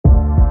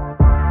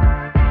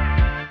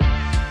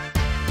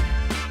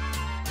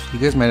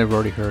guys might have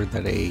already heard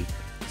that a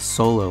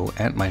solo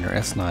Antminer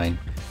S9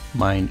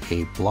 mined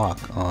a block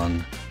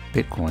on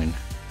Bitcoin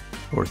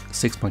worth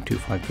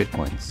 6.25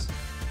 Bitcoins.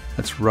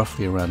 That's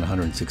roughly around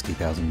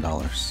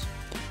 $160,000.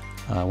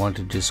 I wanted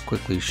to just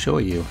quickly show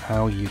you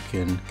how you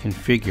can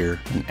configure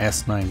an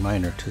S9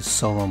 miner to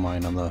solo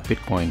mine on the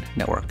Bitcoin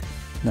network.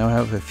 Now I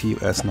have a few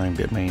S9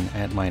 Bitmain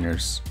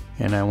Antminers,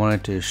 and I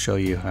wanted to show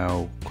you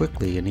how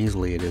quickly and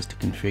easily it is to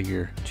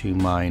configure to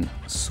mine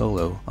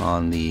solo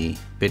on the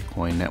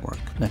Bitcoin network.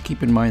 Now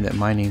keep in mind that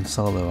mining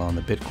solo on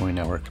the Bitcoin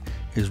network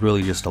is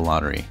really just a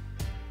lottery.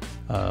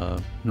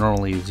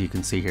 Normally, as you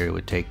can see here, it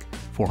would take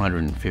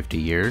 450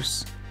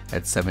 years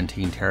at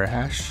 17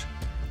 terahash.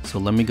 So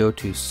let me go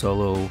to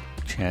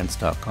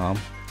solochance.com.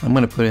 I'm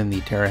going to put in the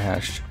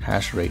terahash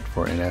hash rate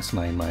for an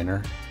S9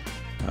 miner.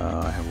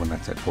 I have one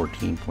that's at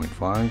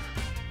 14.5.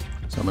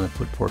 So I'm going to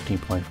put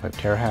 14.5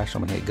 terahash.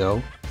 I'm going to hit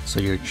go. So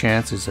your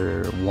chances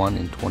are 1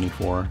 in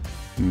 24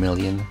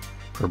 million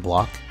per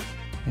block,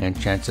 and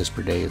chances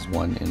per day is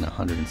 1 in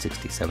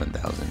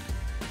 167,000.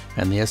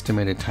 And the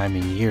estimated time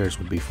in years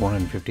would be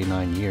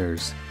 459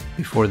 years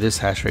before this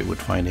hash rate would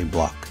find a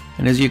block.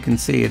 And as you can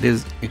see, it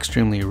is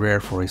extremely rare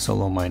for a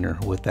solo miner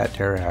with that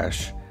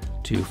terahash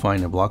to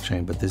find a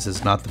blockchain, but this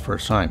is not the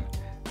first time.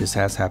 This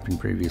has happened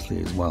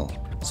previously as well.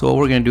 So what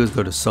we're going to do is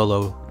go to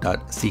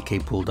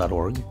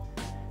solo.ckpool.org,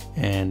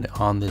 and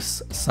on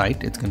this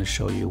site it's going to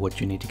show you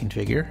what you need to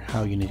configure,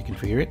 how you need to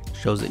configure it. It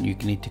shows that you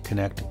need to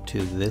connect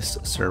to this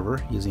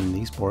server using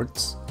these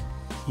ports.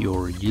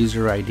 Your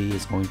user ID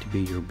is going to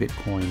be your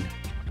Bitcoin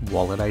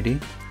wallet ID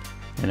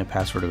and a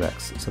password of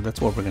X. So that's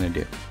what we're going to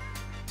do.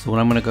 So what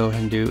I'm going to go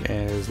ahead and do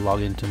is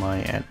log into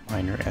my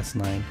Antminer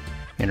S9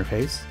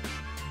 interface.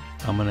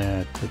 I'm going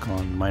to click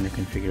on miner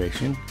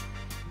configuration,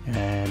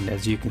 and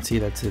as you can see,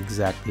 that's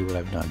exactly what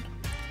I've done.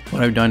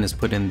 What I've done is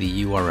put in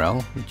the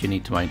URL that you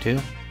need to mine to.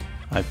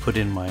 I've put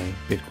in my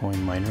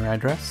Bitcoin miner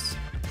address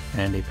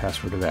and a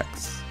password of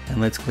X.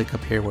 And let's click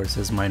up here where it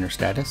says miner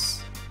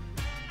status.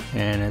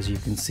 And as you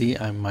can see,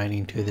 I'm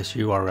mining to this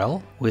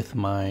URL with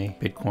my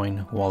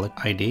Bitcoin wallet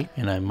ID,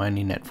 and I'm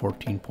mining at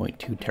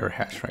 14.2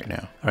 terahash right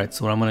now. Alright,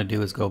 so what I'm going to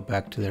do is go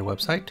back to their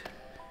website,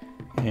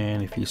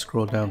 and if you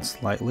scroll down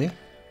slightly,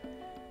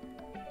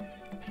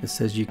 it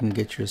says you can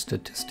get your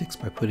statistics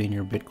by putting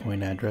your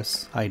Bitcoin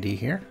address ID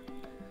here.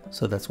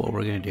 So that's what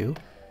we're going to do.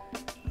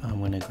 I'm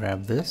going to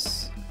grab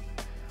this,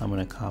 I'm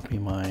going to copy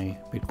my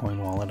Bitcoin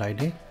wallet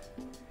ID,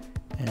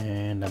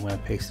 and I'm going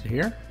to paste it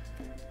here.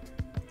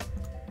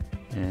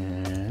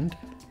 And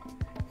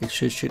it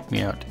should shoot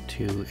me out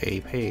to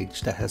a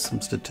page that has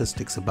some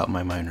statistics about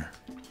my miner.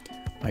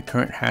 My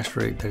current hash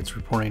rate that it's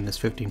reporting is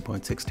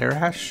 15.6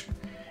 terahash,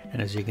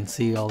 and as you can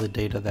see, all the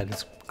data that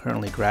it's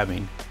currently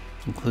grabbing,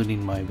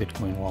 including my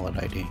Bitcoin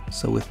wallet ID.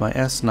 So with my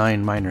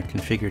S9 miner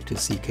configured to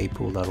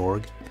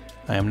ckpool.org,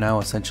 I am now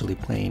essentially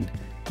playing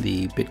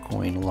the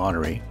Bitcoin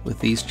lottery with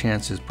these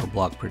chances per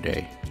block per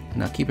day.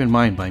 Now keep in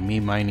mind, by me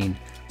mining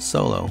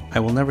solo, I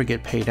will never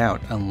get paid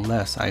out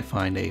unless I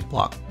find a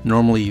block.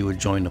 Normally you would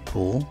join a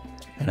pool,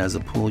 and as a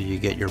pool you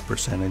get your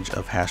percentage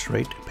of hash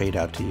rate paid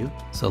out to you.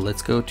 So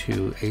let's go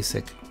to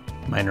ASIC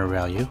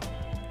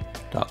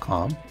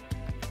minervalue.com,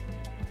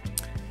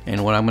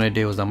 and what I'm going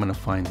to do is I'm going to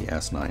find the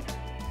S9.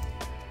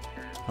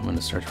 I'm going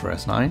to search for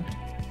S9.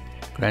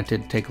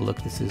 Granted, take a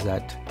look, this is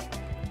at,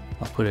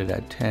 I'll put it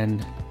at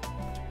 10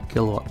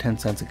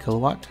 cents a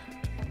kilowatt.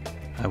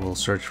 I will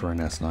search for an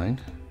S9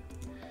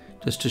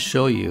 just to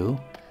show you.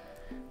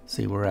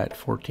 See, we're at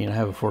 14. I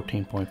have a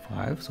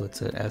 14.5, so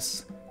it's an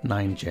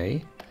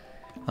S9J.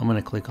 I'm going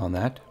to click on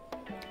that,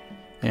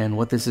 and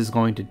what this is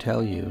going to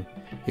tell you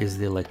is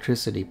the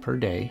electricity per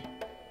day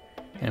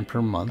and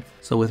per month.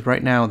 So with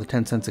right now the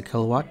 10 cents a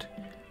kilowatt,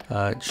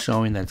 it's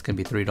showing that it's going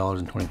to be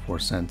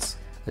 $3.24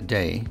 a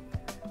day,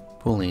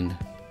 pulling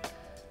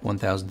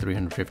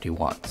 1,350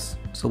 watts.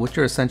 So what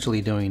you're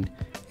essentially doing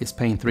is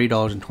paying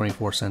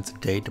 $3.24 a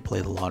day to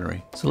play the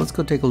lottery. So let's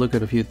go take a look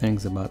at a few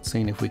things about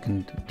seeing if we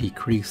can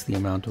decrease the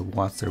amount of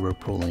watts that we're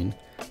pulling,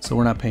 so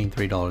we're not paying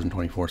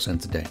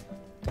 $3.24 a day.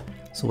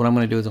 So what I'm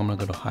going to do is I'm going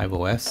to go to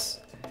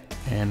HiveOS,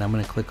 and I'm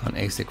going to click on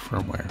ASIC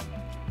firmware.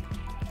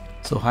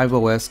 So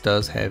HiveOS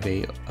does have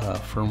a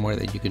firmware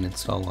that you can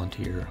install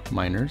onto your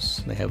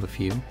miners. They have a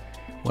few.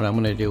 What I'm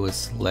going to do is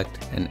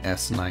select an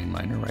S9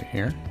 miner right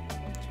here.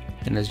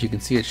 And as you can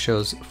see, it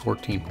shows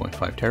 14.5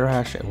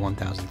 terahash at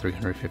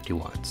 1,350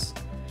 watts.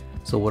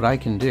 So what I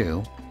can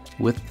do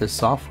with this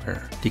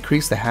software,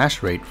 decrease the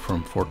hash rate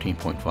from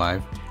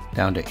 14.5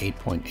 down to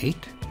 8.8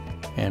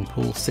 and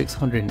pull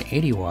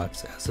 680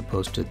 watts as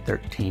opposed to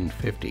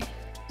 1,350.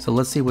 So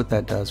let's see what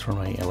that does from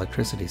an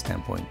electricity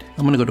standpoint.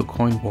 I'm going to go to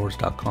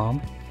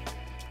coinwars.com,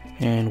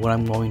 and what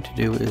I'm going to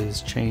do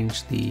is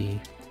change the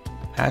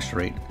hash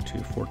rate to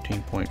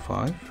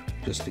 14.5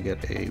 just to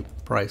get a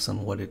price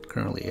on what it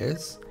currently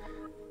is.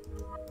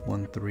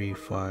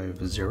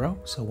 1350,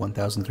 so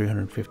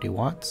 1,350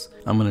 watts.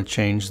 I'm going to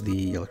change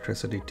the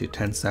electricity to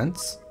 10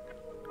 cents,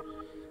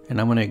 and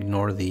I'm going to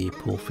ignore the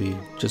pool fee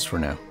just for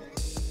now.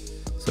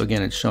 So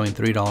again, it's showing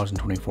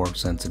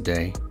 $3.24 a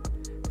day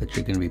that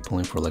you're going to be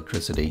pulling for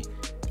electricity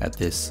at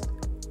this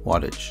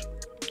wattage.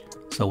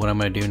 So what I'm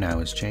going to do now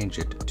is change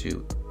it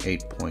to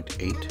 8.8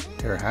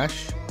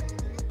 terahash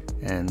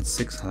and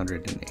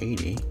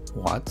 680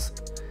 watts,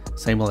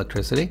 same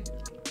electricity.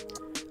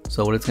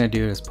 So what it's going to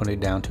do is put it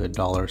down to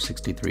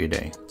 $1.63 a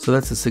day. So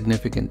that's a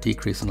significant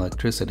decrease in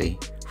electricity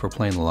for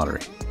playing the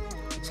lottery.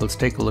 So let's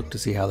take a look to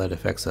see how that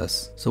affects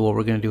us. So what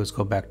we're going to do is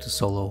go back to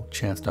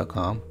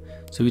solochance.com.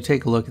 So if you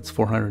take a look, it's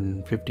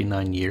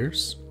 459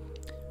 years.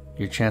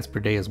 Your chance per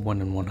day is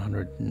 1 in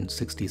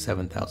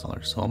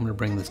 167,000. So I'm going to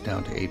bring this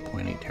down to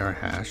 8.8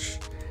 terahash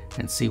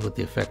and see what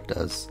the effect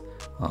does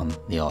on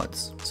the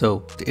odds.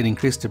 So it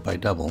increased it by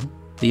double.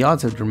 The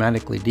odds have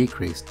dramatically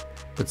decreased,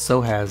 but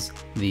so has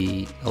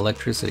the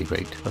electricity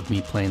rate of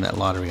me playing that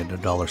lottery at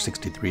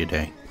 $1.63 a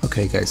day.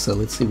 Okay guys, so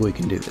let's see if we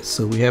can do this.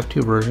 So we have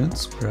two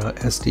versions for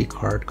SD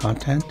card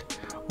content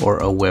or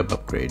a web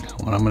upgrade.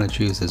 What I'm going to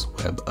choose is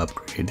web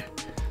upgrade.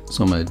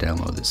 So I'm going to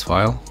download this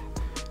file.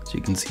 So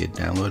you can see it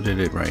downloaded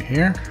it right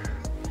here.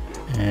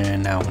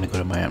 And now I'm going to go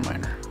to my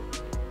Antminer.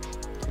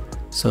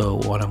 So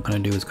what I'm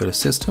going to do is go to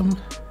System,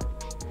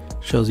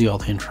 shows you all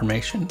the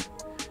information,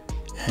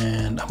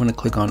 and I'm going to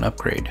click on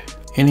Upgrade.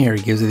 In here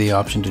it gives you the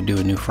option to do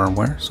a new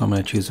firmware, so I'm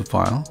going to choose a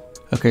file.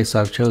 Okay, so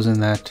I've chosen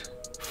that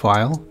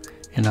file,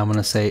 and I'm going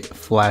to say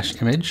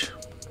flash image.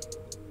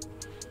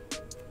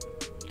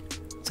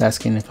 It's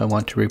asking if I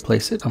want to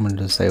replace it. I'm going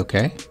to say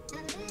OK.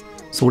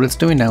 So what it's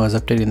doing now is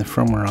updating the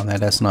firmware on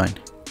that S9.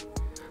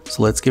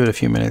 So let's give it a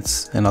few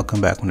minutes and I'll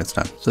come back when it's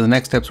done. So the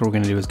next steps we're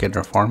going to do is get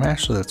our farm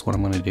hash, so that's what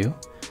I'm going to do.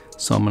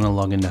 So I'm going to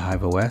log into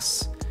Hive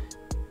OS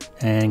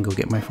and go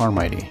get my farm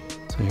ID.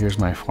 So here's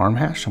my farm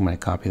hash. I'm going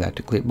to copy that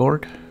to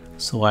clipboard.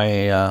 So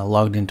I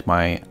logged into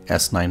my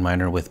S9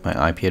 miner with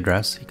my IP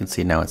address. You can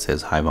see now it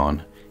says Hive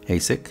on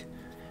ASIC.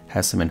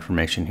 Has some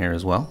information here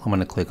as well. I'm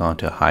going to click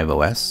onto Hive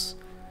OS.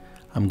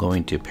 I'm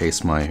going to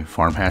paste my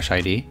farm hash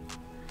ID.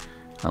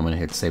 I'm going to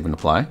hit save and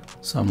apply.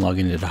 So I'm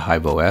logging into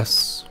Hive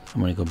OS.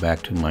 I'm going to go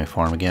back to my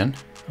farm again.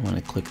 I'm going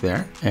to click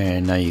there,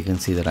 and now you can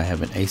see that I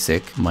have an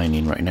ASIC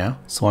mining right now.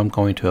 So I'm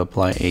going to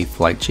apply a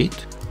flight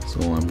sheet. So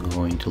I'm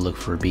going to look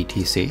for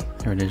BTC.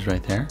 There it is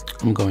right there.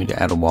 I'm going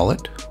to add a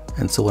wallet.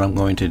 And so what I'm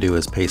going to do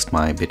is paste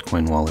my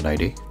Bitcoin wallet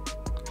ID.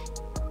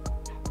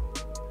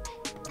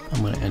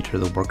 I'm going to enter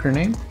the worker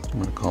name. I'm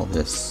going to call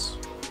this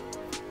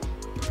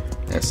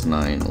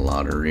S9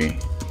 Lottery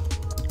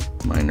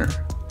Miner.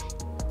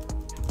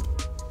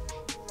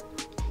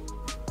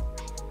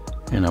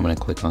 And I'm going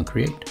to click on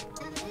create.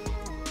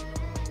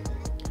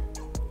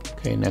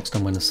 Okay, next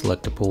I'm going to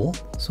select a pool.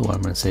 So what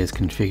I'm going to say is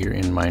configure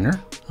in miner.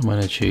 I'm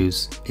going to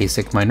choose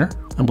ASIC miner.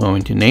 I'm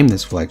going to name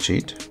this flight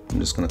sheet. I'm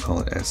just going to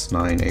call it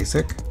S9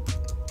 ASIC.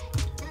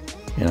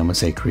 And I'm going to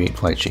say create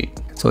flight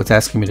sheet. So it's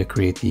asking me to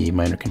create the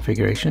miner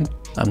configuration.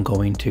 I'm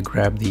going to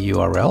grab the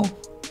URL,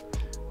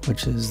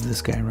 which is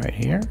this guy right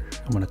here.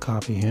 I'm going to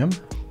copy him.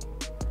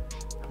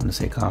 I'm going to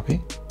say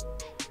copy.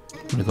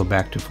 I'm going to go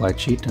back to flight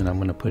sheet and I'm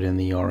going to put in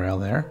the URL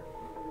there.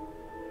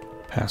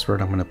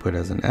 Password I'm going to put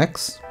as an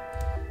X.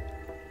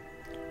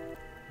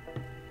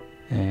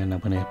 And I'm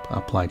going to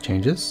apply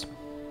changes.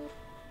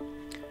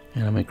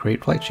 And I'm going to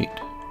create flight sheet.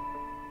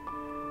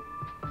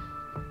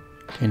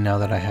 Okay, now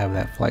that I have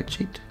that flight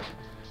sheet,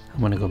 I'm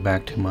going to go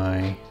back to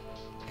my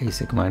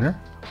ASIC miner.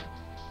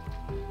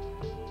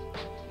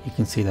 You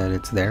can see that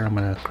it's there. I'm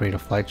going to create a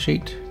flight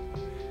sheet.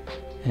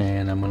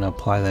 And I'm going to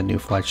apply that new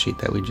flight sheet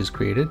that we just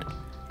created.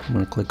 I'm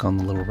going to click on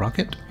the little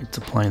rocket. It's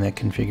applying that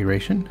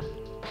configuration.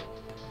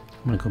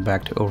 I'm going to go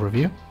back to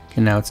overview.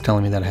 Okay, now it's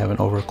telling me that I have an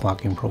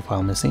overclocking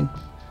profile missing.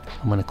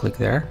 I'm going to click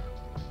there.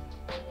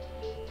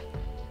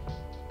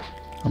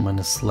 I'm going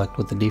to select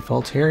what the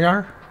defaults here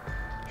are.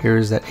 Here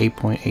is that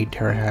 8.8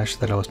 terahash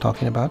that I was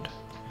talking about.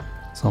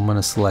 So I'm going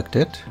to select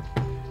it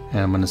and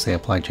I'm going to say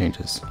apply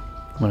changes.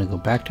 I'm going to go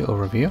back to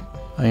overview.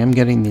 I am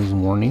getting these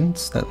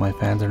warnings that my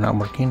fans are not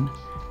working.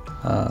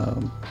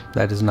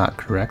 That is not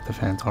correct. The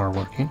fans are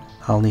working.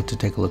 I'll need to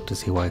take a look to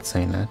see why it's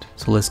saying that.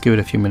 So let's give it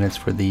a few minutes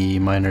for the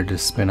miner to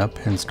spin up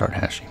and start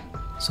hashing.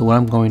 So what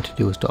I'm going to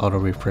do is to auto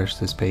refresh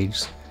this page.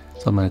 So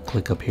I'm going to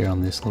click up here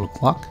on this little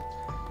clock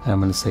and I'm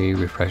going to say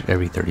refresh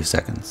every 30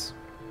 seconds.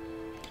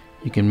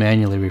 You can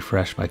manually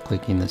refresh by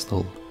clicking this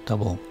little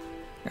double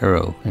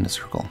arrow in a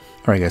circle.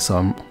 Alright guys, so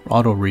I'm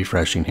auto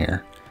refreshing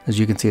here. As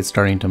you can see, it's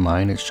starting to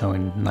mine. It's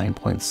showing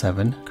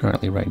 9.7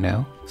 currently right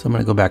now. So I'm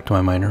going to go back to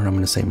my miner. I'm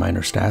going to say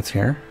miner stats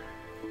here.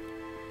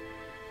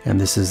 And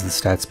this is the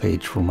stats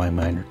page for my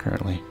miner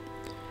currently.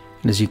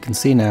 And as you can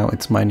see now,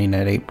 it's mining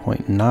at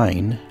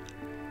 8.9.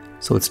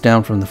 So it's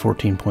down from the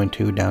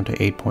 14.2 down to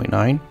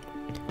 8.9.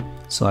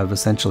 So I've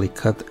essentially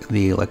cut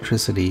the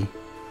electricity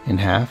in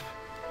half.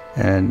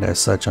 And as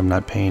such, I'm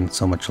not paying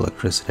so much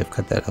electricity. I've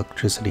cut that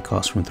electricity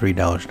cost from $3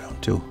 down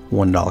to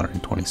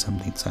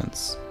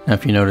 $1.20. Now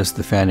if you notice,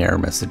 the fan error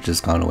message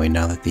has gone away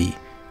now that the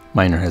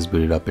miner has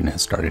booted up and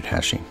has started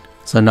hashing.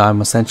 So now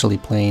I'm essentially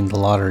playing the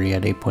lottery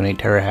at 8.8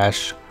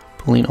 terahash,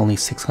 pulling only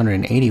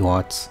 680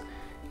 watts,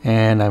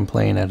 and I'm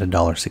playing at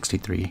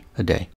 $1.63 a day.